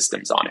AI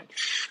systems on it?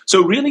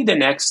 So really the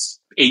next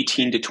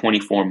 18 to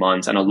 24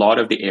 months, and a lot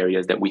of the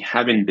areas that we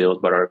haven't built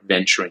but are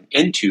venturing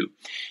into,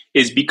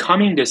 is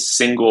becoming this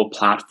single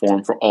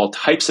platform for all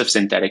types of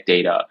synthetic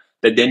data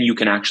that then you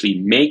can actually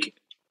make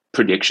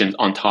predictions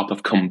on top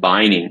of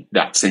combining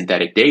that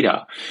synthetic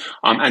data.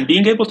 And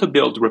being able to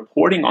build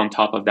reporting on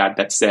top of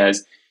that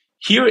says,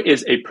 here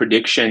is a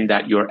prediction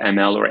that your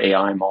ML or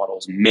AI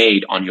models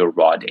made on your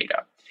raw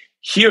data.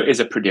 Here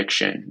is a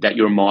prediction that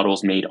your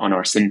models made on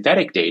our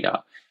synthetic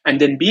data. And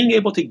then being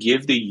able to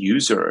give the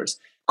users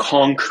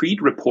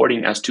concrete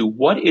reporting as to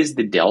what is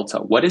the delta,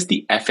 what is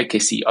the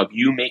efficacy of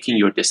you making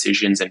your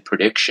decisions and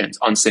predictions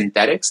on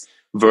synthetics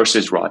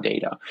versus raw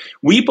data.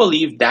 We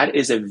believe that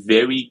is a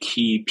very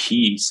key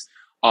piece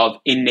of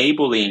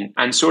enabling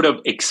and sort of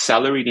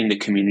accelerating the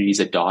community's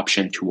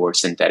adoption towards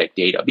synthetic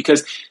data.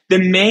 Because the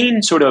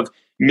main sort of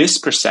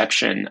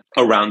misperception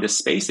around this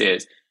space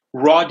is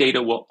raw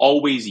data will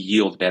always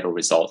yield better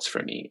results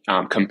for me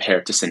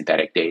compared to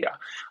synthetic data.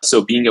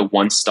 So being a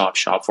one-stop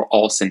shop for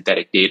all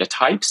synthetic data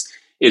types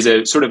is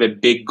a sort of a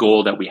big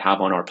goal that we have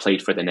on our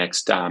plate for the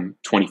next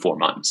 24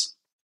 months.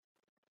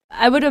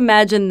 I would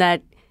imagine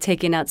that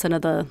taking out some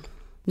of the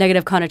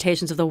negative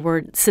connotations of the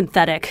word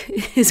synthetic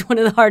is one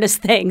of the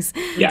hardest things.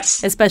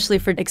 Yes. Especially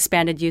for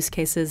expanded use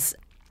cases.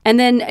 And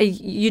then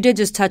you did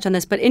just touch on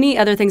this, but any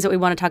other things that we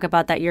want to talk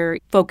about that you're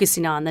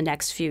focusing on the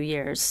next few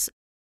years?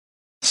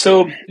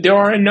 So there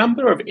are a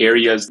number of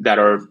areas that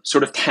are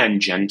sort of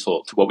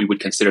tangential to what we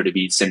would consider to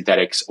be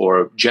synthetics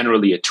or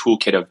generally a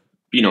toolkit of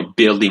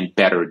building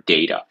better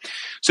data.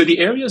 So the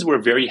areas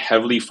we're very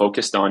heavily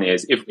focused on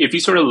is if you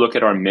sort of look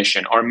at our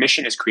mission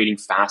is creating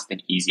fast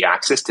and easy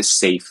access to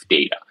safe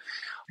data.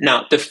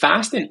 Now, the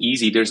fast and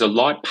easy, there's a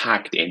lot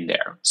packed in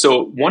there.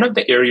 So one of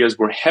the areas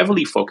we're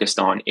heavily focused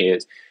on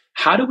is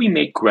how do we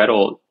make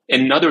Gretel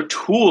another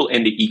tool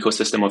in the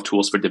ecosystem of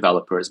tools for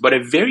developers, but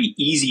a very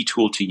easy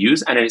tool to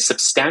use and a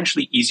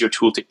substantially easier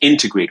tool to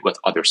integrate with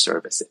other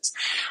services.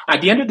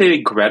 At the end of the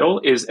day, Gretel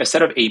is a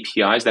set of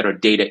APIs that are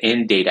data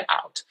in, data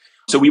out.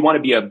 So we want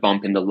to be a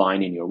bump in the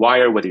line in your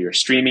wire, whether you're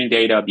streaming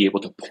data, be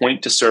able to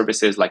point to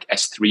services like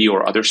S3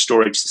 or other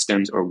storage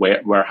systems or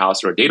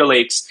warehouse or data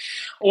lakes,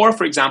 or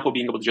for example,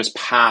 being able to just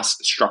pass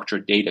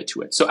structured data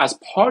to it. So as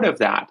part of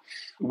that,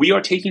 we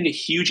are taking a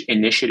huge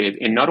initiative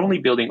in not only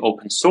building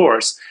open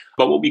source,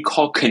 but what we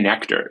call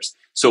connectors.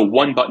 So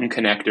one-button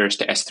connectors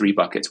to S3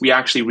 buckets. We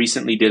actually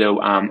recently did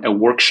a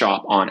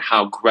workshop on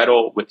how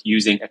Gretel, with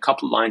using a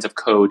couple of lines of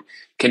code,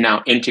 can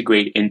now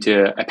integrate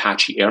into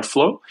Apache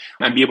Airflow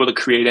and be able to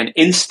create an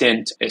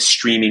instant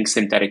streaming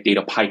synthetic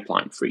data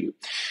pipeline for you.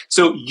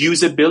 So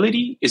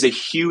usability is a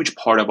huge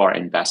part of our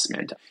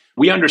investment.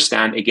 We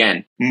understand,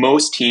 again,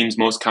 most teams,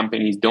 most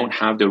companies don't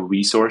have the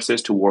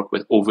resources to work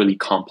with overly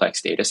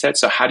complex data sets.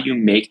 So how do you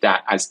make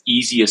that as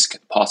easy as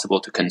possible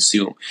to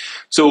consume?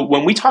 So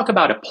when we talk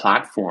about a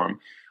platform,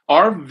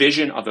 our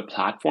vision of a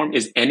platform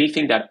is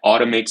anything that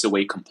automates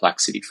away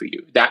complexity for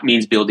you. That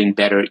means building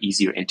better,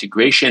 easier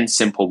integration,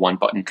 simple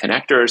one-button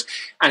connectors.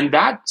 And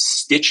that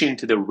stitching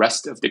to the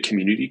rest of the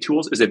community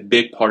tools is a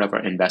big part of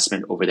our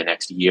investment over the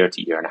next year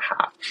to year and a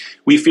half.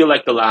 We feel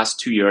like the last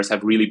 2 years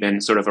have really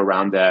been sort of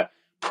around the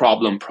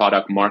problem,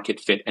 product, market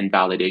fit, and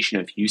validation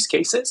of use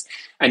cases.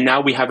 And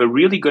now we have a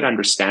really good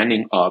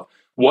understanding of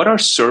what are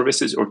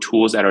services or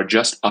tools that are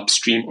just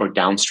upstream or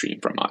downstream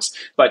from us.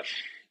 But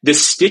the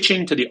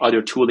stitching to the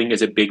other tooling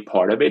is a big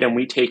part of it. And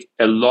we take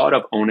a lot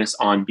of onus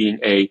on being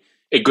a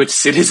good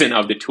citizen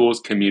of the tools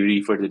community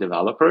for the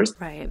developers.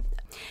 Right.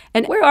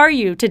 And where are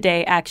you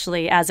today,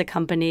 actually, as a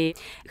company?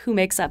 Who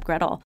makes up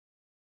Gretel?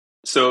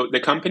 So the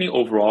company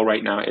overall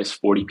right now is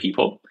 40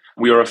 people.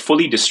 We are a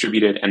fully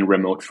distributed and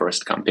remote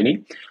first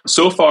company.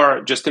 So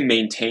far, just to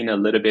maintain a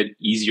little bit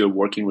easier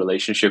working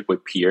relationship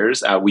with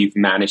peers, we've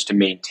managed to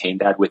maintain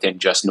that within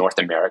just North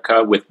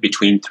America with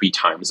between 3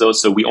 time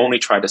zones. So we only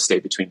try to stay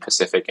between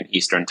Pacific and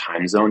Eastern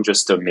time zone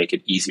just to make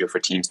it easier for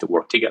teams to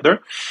work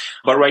together.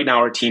 But right now,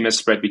 our team is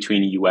spread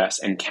between the US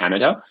and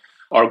Canada.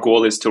 Our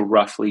goal is to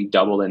roughly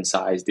double in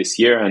size this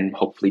year and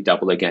hopefully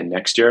double again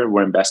next year.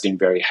 We're investing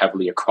very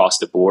heavily across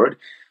the board.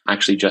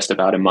 Actually, just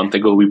about a month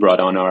ago, we brought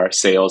on our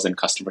sales and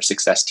customer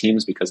success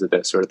teams because of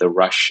the sort of the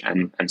rush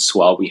and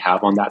swell we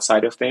have on that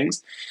side of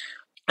things.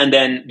 And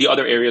then the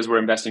other areas we're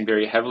investing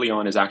very heavily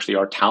on is actually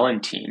our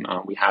talent team.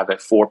 We have a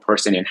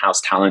 4-person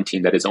in-house talent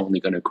team that is only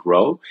going to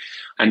grow.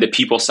 And the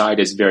people side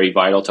is very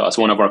vital to us.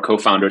 One of our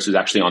co-founders who's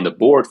actually on the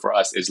board for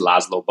us is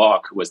Laszlo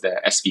Bok, who was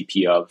the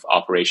SVP of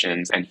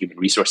operations and human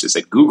resources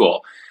at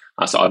Google.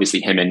 So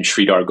obviously him and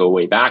Sridhar go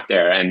way back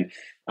there. And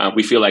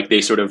we feel like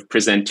they sort of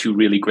present 2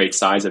 really great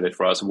sides of it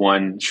for us.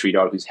 One,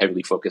 Sridhar, who's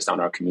heavily focused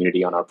on our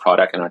community, on our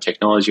product and our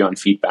technology, on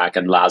feedback,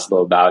 and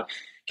Laszlo about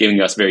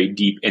giving us very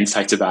deep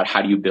insights about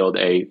how do you build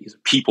a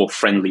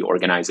people-friendly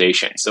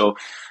organization. So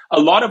a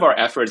lot of our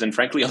efforts, and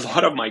frankly, a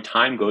lot of my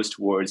time goes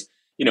towards,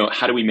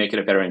 how do we make it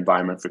a better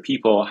environment for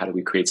people? How do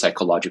we create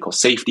psychological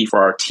safety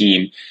for our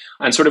team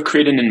and sort of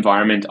create an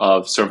environment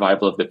of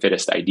survival of the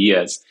fittest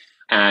ideas?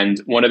 And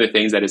one of the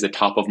things that is a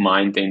top of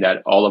mind thing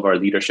that all of our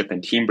leadership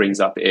and team brings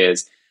up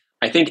is,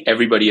 I think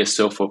everybody is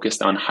so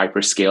focused on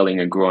hyperscaling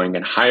and growing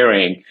and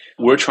hiring.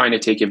 We're trying to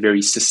take a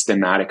very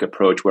systematic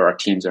approach where our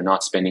teams are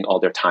not spending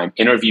all their time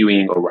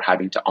interviewing or we're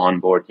having to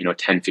onboard,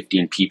 10,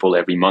 15 people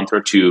every month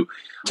or two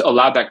to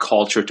allow that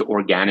culture to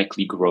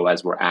organically grow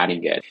as we're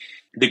adding it.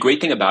 The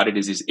great thing about it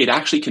is it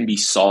actually can be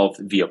solved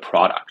via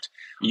product.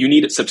 You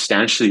need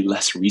substantially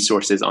less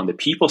resources on the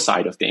people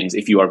side of things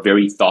if you are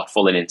very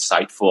thoughtful and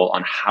insightful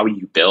on how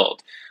you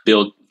build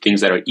things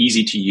that are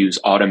easy to use,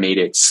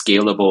 automated,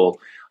 scalable,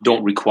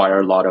 don't require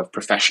a lot of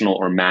professional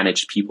or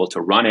managed people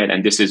to run it.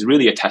 And this is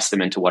really a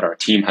testament to what our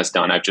team has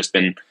done. I've just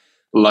been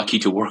lucky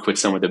to work with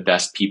some of the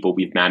best people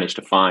we've managed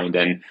to find.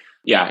 And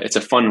yeah, it's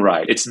a fun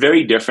ride. It's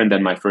very different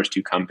than my first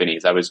two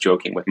companies. I was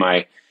joking with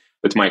my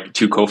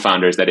two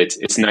co-founders that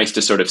it's nice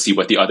to sort of see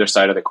what the other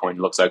side of the coin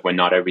looks like when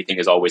not everything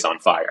is always on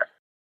fire.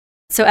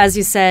 So as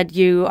you said,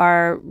 you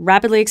are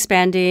rapidly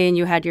expanding.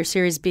 You had your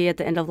Series B at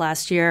the end of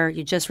last year.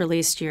 You just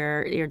released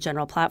your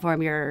general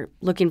platform. You're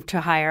looking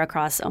to hire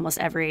across almost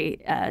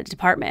every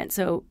department.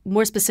 So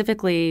more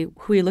specifically,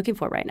 who are you looking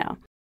for right now?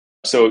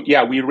 So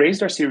yeah, we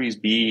raised our Series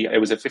B. It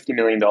was a $50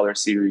 million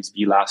Series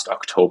B last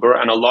October.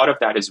 And a lot of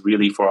that is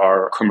really for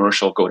our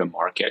commercial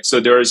go-to-market.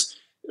 So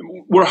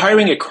we're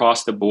hiring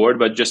across the board,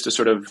 but just to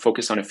sort of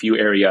focus on a few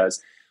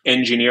areas,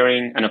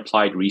 engineering and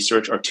applied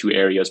research are two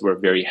areas we're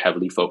very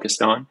heavily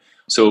focused on.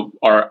 So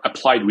our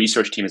applied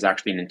research team is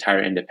actually an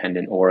entire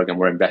independent org, and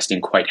we're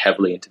investing quite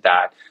heavily into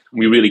that.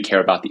 We really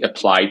care about the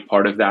applied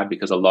part of that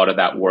because a lot of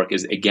that work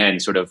is, again,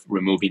 sort of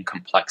removing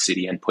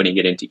complexity and putting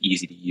it into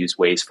easy to use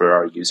ways for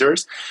our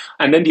users.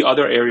 And then the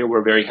other area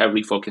we're very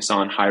heavily focused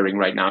on hiring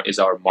right now is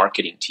our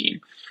marketing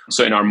team.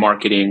 So in our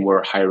marketing,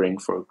 we're hiring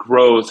for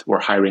growth.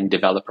 We're hiring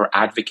developer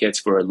advocates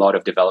for a lot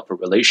of developer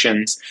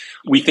relations.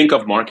 We think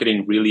of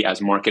marketing really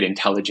as market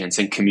intelligence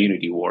and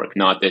community work,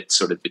 not that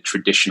sort of the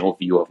traditional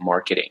view of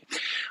marketing.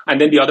 And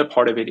then the other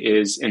part of it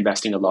is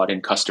investing a lot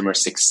in customer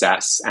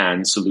success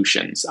and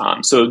solutions.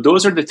 So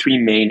those are the three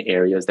main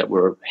areas that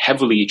we're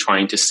heavily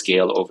trying to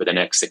scale over the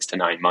next 6 to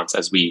 9 months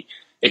as we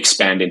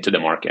expand into the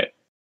market.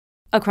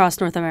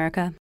 Across North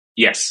America?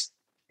 Yes.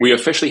 We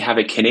officially have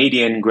a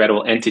Canadian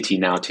Gretel entity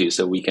now, too,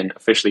 so we can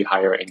officially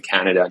hire in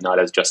Canada, not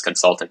as just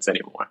consultants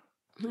anymore.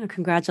 Oh,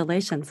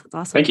 congratulations. That's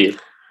awesome. Thank you.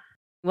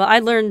 Well, I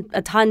learned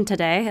a ton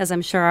today, as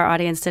I'm sure our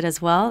audience did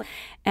as well.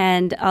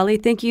 And Ali,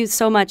 thank you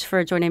so much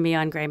for joining me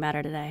on Grey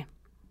Matter today.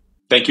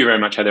 Thank you very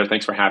much, Heather.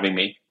 Thanks for having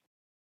me.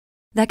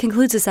 That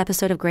concludes this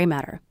episode of Grey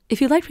Matter.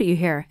 If you liked what you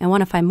hear and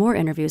want to find more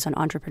interviews on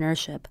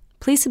entrepreneurship,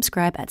 please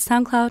subscribe at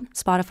SoundCloud,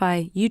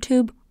 Spotify,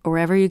 YouTube, or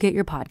wherever you get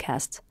your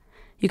podcasts.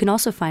 You can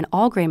also find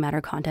all Grey Matter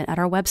content at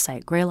our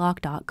website,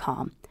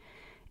 Gretelog.com.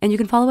 And you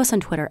can follow us on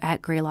Twitter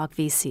at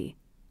GreylockVC.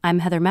 I'm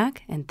Heather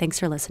Mack, and thanks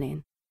for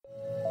listening.